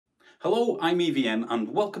Hello, I'm EVM and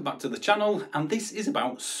welcome back to the channel, and this is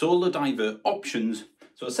about solar divert options.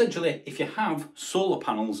 So essentially, if you have solar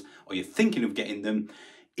panels or you're thinking of getting them,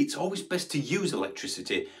 it's always best to use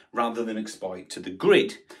electricity rather than export it to the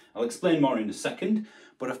grid. I'll explain more in a second,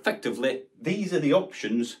 but effectively these are the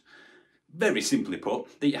options, very simply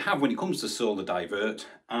put, that you have when it comes to solar divert,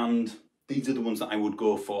 and these are the ones that I would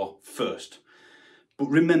go for first. But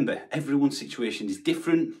remember, everyone's situation is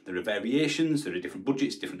different. There are variations, there are different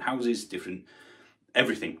budgets, different houses, different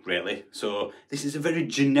everything really. So this is a very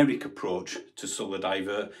generic approach to solar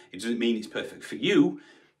divert. It doesn't mean it's perfect for you,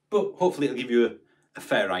 but hopefully it'll give you a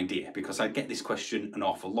fair idea, because I get this question an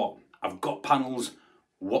awful lot. I've got panels,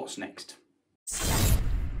 what's next?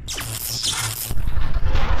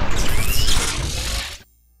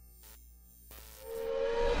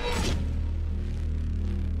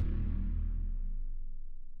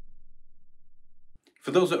 For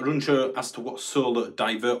those that are unsure as to what solar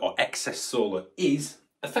divert or excess solar is,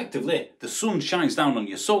 effectively the sun shines down on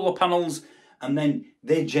your solar panels and then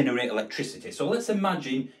they generate electricity. So let's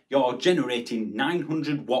imagine you're generating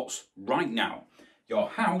 900 watts right now. Your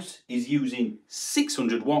house is using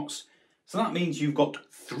 600 watts, so that means you've got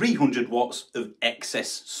 300 watts of excess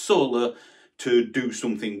solar to do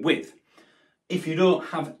something with. If you don't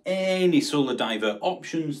have any solar divert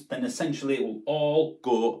options, then essentially it will all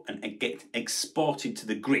go and get exported to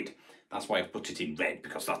the grid. That's why I've put it in red,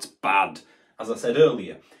 because that's bad. As I said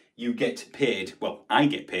earlier, you get paid, well, I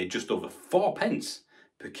get paid just over 4 pence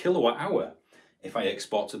per kilowatt hour if I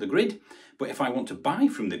export to the grid. But if I want to buy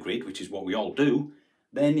from the grid, which is what we all do,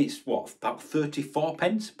 then it's what, about 34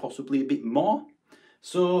 pence, possibly a bit more.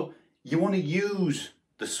 So you want to use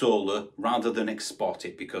the solar rather than export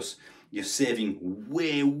it, because you're saving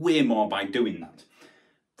way more by doing that.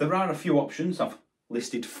 There are a few options. I've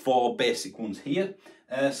listed 4 basic ones here.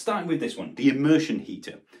 Starting with this one, the immersion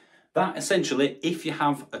heater. That essentially, if you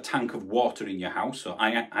have a tank of water in your house, so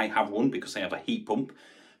I have one because I have a heat pump,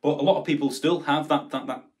 but a lot of people still have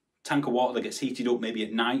that tank of water that gets heated up maybe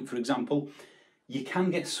at night, for example. You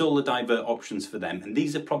can get solar divert options for them, and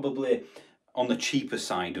these are probably on the cheaper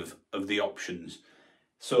side of the options.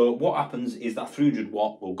 So what happens is that 300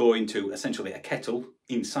 watt will go into essentially a kettle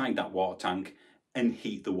inside that water tank and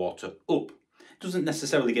heat the water up. It doesn't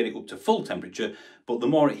necessarily get it up to full temperature, but the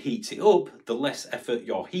more it heats it up, the less effort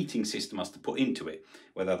your heating system has to put into it,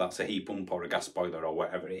 whether that's a heat pump or a gas boiler or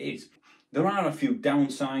whatever it is. There are a few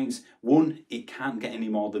downsides. One, it can't get any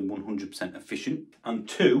more than 100% efficient. And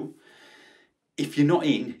two, if you're not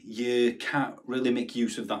in, you can't really make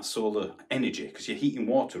use of that solar energy because you're heating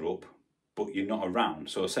water up, but you're not around.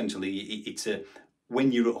 So essentially it's a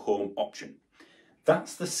when you're at home option.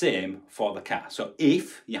 That's the same for the car. So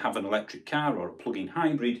if you have an electric car or a plug-in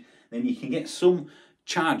hybrid, then you can get some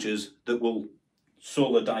chargers that will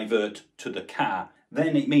solar divert to the car.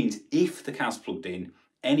 Then it means if the car's plugged in,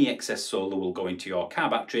 any excess solar will go into your car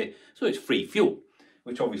battery, so it's free fuel,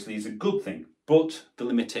 which obviously is a good thing. But the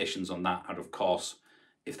limitations on that are, of course,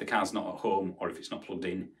 if the car's not at home or if it's not plugged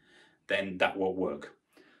in, then that won't work.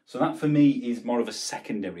 So that for me is more of a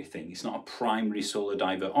secondary thing. It's not a primary solar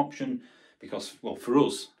divert option because, well, for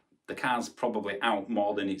us, the car's probably out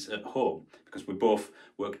more than it's at home because we both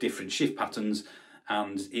work different shift patterns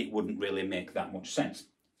and it wouldn't really make that much sense.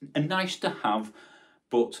 And nice to have,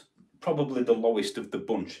 but probably the lowest of the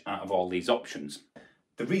bunch out of all these options.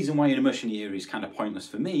 The reason why an immersion heater is kind of pointless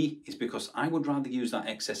for me is because I would rather use that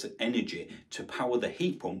excess energy to power the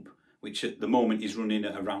heat pump, which at the moment is running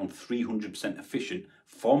at around 300% efficient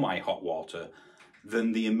for my hot water,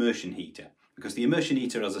 than the immersion heater. Because the immersion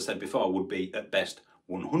heater, as I said before, would be at best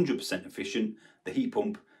 100% efficient, the heat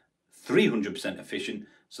pump 300% efficient,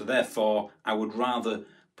 so therefore I would rather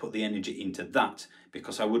put the energy into that,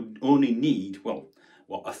 because I would only need, well,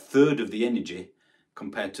 a third of the energy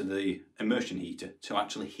compared to the immersion heater to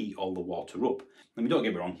actually heat all the water up. I mean, don't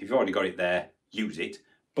get me wrong, if you've already got it there, use it,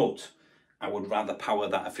 but I would rather power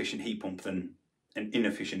that efficient heat pump than an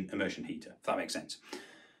inefficient immersion heater, if that makes sense.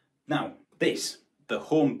 Now, the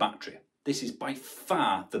home battery, this is by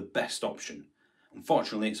far the best option.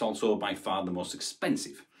 Unfortunately, it's also by far the most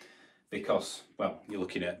expensive because, well, you're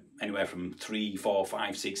looking at anywhere from 3, 4,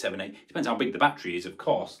 5, 6, 7, 8. Depends how big the battery is, of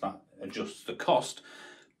course, that adjusts the cost.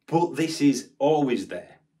 But this is always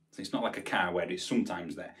there. It's not like a car where it's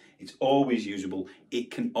sometimes there. It's always usable.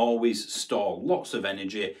 It can always store lots of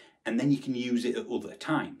energy, and then you can use it at other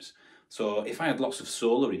times. So if I had lots of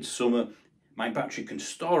solar in summer, my battery can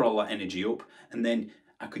store all that energy up, and then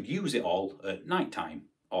I could use it all at night time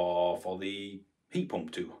or for the heat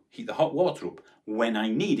pump to heat the hot water up when I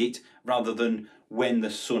need it rather than when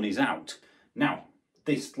the sun is out. Now,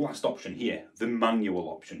 this last option here, the manual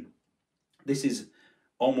option, This is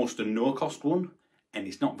almost a no-cost one, and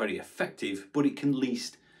it's not very effective, but it can at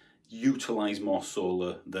least utilise more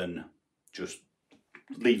solar than just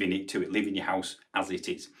leaving your house as it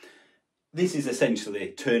is. This is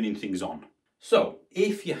essentially turning things on. So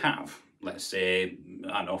if you have, let's say,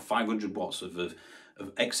 I don't know, 500 watts of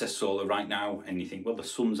excess solar right now, and you think, well, the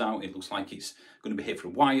sun's out, it looks like it's going to be here for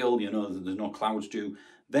a while, you know, there's no clouds due,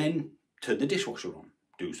 then turn the dishwasher on,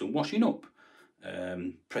 do some washing up,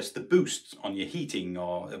 press the boost on your heating,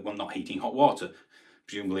 or, well, not heating, hot water.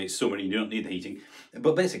 Presumably it's summer and you don't need the heating,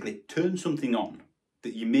 but basically turn something on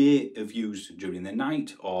that you may have used during the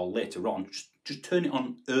night or later on. Just turn it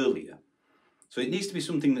on earlier. So it needs to be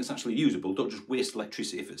something that's actually usable. Don't just waste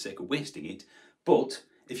electricity for the sake of wasting it. But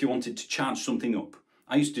if you wanted to charge something up,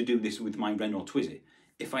 I used to do this with my Renault Twizy.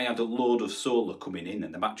 If I had a load of solar coming in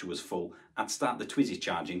and the battery was full, I'd start the Twizy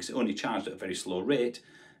charging, because it only charged at a very slow rate,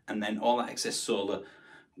 and then all that excess solar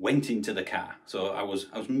went into the car. So I was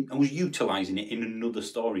utilising it in another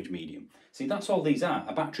storage medium. See, that's all these are.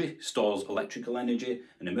 A battery stores electrical energy,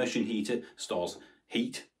 an immersion heater stores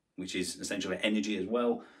heat, which is essentially energy as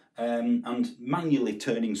well. And manually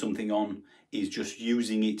turning something on is just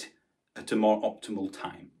using it at a more optimal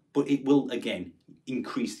time. But it will, again,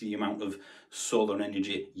 increase the amount of solar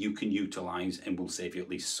energy you can utilise and will save you at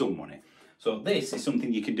least some money. So this is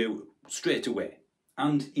something you can do straight away.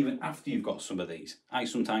 And even after you've got some of these, I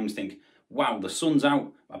sometimes think, wow, the sun's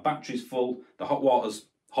out, my battery's full, the hot water's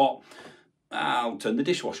hot, I'll turn the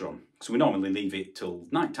dishwasher on. So we normally leave it till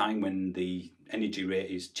night time when the energy rate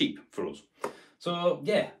is cheap for us. So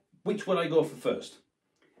yeah, which would I go for first?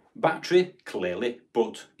 Battery, clearly,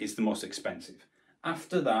 but it's the most expensive.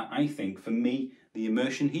 After that, I think for me, the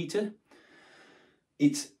immersion heater,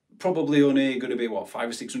 it's probably only going to be, what, £500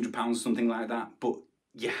 or £600, something like that, but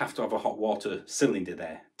you have to have a hot water cylinder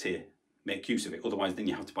there to make use of it. Otherwise, then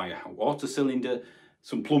you have to buy a hot water cylinder,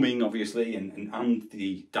 some plumbing, obviously, and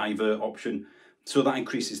the divert option. So that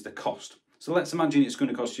increases the cost. So let's imagine it's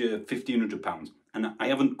going to cost you £1,500. And I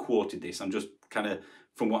haven't quoted this, I'm just kind of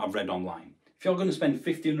from what I've read online. If you're going to spend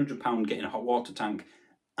 £1,500 getting a hot water tank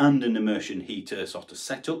and an immersion heater sort of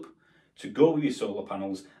setup to go with your solar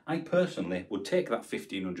panels, I personally would take that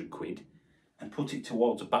 1,500 quid and put it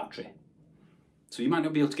towards a battery. So you might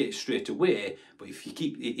not be able to get it straight away, but if you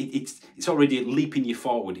keep it's already leaping you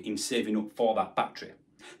forward in saving up for that battery.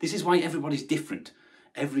 This is why everybody's different.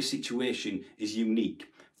 Every situation is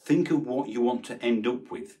unique. Think of what you want to end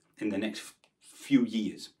up with in the next few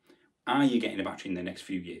years. Are you getting a battery in the next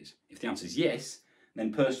few years? If the answer is yes,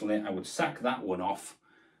 then personally I would sack that one off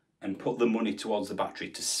and put the money towards the battery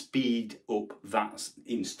to speed up that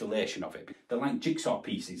installation of it. They're like jigsaw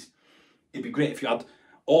pieces. It'd be great if you had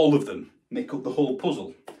all of them make up the whole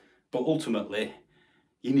puzzle, but ultimately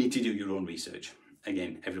you need to do your own research.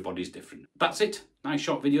 Again, everybody's different. That's it. Nice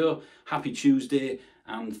short video. Happy Tuesday,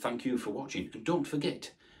 and thank you for watching. And don't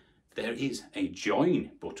forget, there is a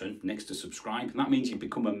join button next to subscribe, and that means you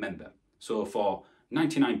become a member. So for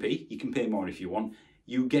 99p, you can pay more if you want.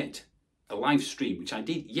 You get a live stream, which I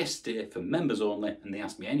did yesterday for members only, and they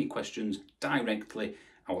asked me any questions directly.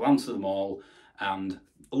 I will answer them all, and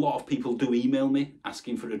a lot of people do email me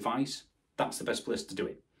asking for advice. That's the best place to do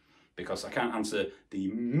it, because I can't answer the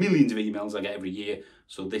millions of emails I get every year,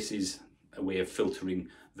 so this is a way of filtering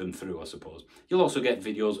them through, I suppose. You'll also get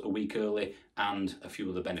videos a week early and a few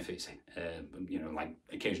other benefits, you know, like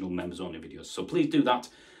occasional members only videos. So please do that.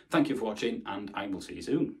 Thank you for watching, and I will see you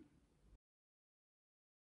soon.